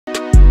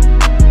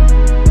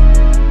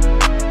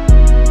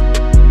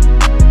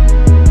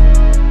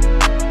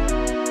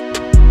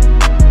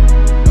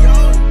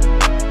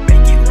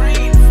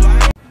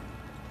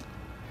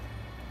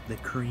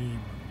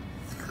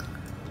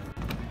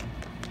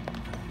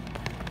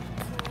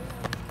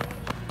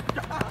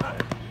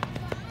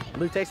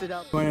Luke takes it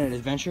down. Going on an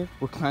adventure.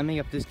 We're climbing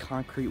up this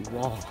concrete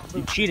wall.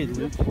 You cheated,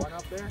 Luke. Run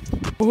up there.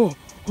 Oh.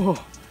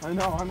 I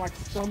know, I'm like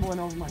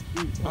stumbling over my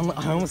feet.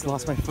 I almost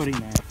lost my footing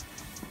there.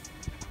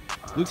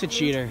 Luke's a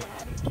cheater.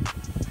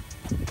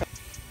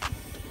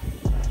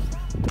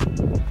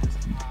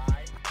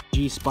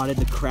 G spotted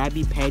the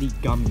Krabby Patty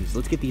gummies.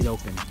 Let's get these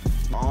open.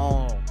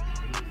 Oh.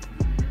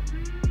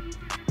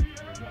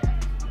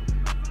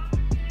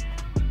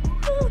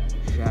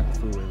 Shaq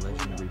Fu, a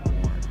legend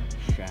reborn.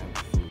 Shaq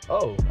Fu.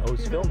 Oh, I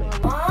was filming.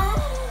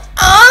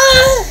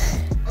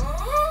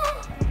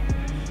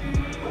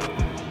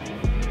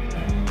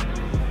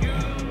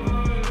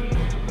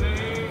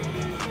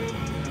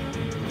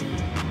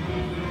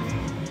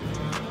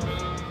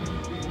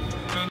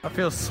 I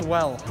feel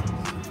swell.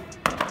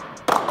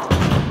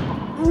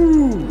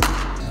 Ooh.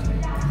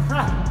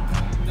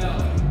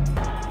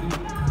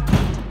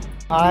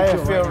 I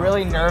feel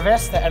really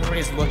nervous that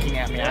everybody's looking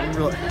at me. I'm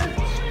really.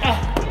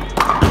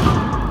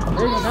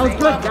 There you go. That was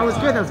good. That was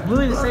good. That was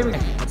literally the same.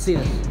 Let's see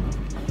this.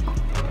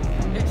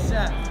 It's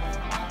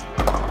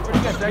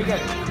pretty good. Very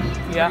good.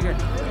 Yeah. Pretty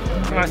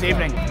good. Nice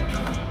evening.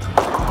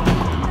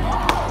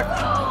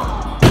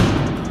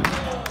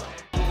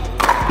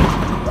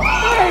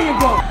 There you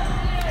go.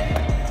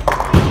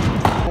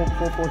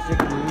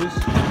 4-4-6 lose.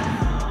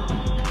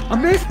 I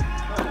missed.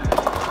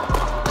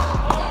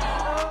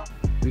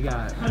 We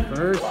got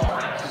first,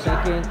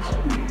 second,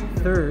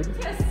 third.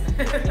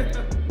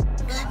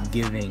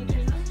 Thanksgiving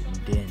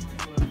din.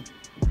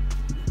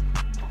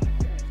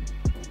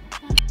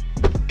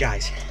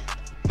 Guys,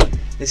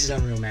 this is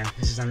unreal, man.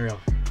 This is unreal.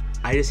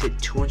 I just hit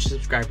 200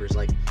 subscribers.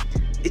 Like,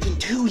 it's been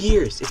 2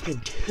 years. It's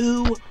been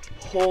 2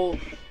 whole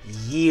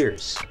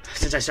years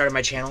since I started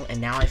my channel, and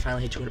now I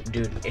finally hit 200.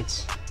 Dude,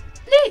 it's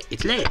lit.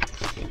 It's lit.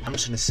 I'm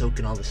just gonna soak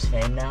in all this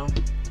fame now.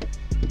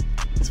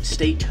 So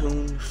stay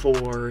tuned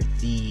for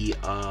the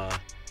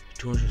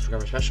 200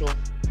 subscriber special.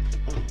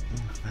 Oh,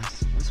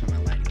 that's why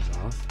my lighting's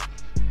off.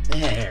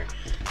 There.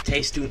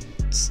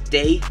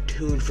 Stay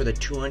tuned for the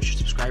 200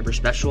 subscriber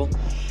special.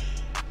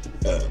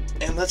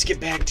 And let's get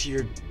back to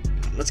your.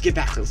 Let's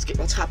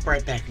hop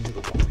right back into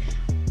the vlog.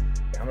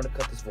 I'm gonna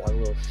cut this vlog a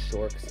little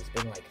short because it's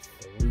been like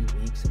 3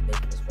 weeks of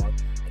making this vlog.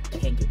 I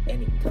can't get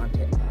any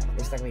content.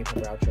 It's not gonna be a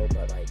proper outro,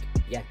 but like,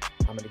 yeah,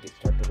 I'm gonna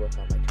start to work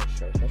on my 200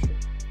 subscriber special.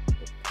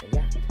 And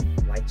yeah,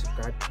 like,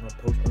 subscribe, turn on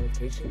post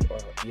notifications, or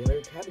eat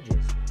your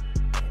cabbages.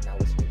 And now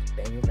listen to this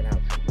banger of an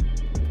outro.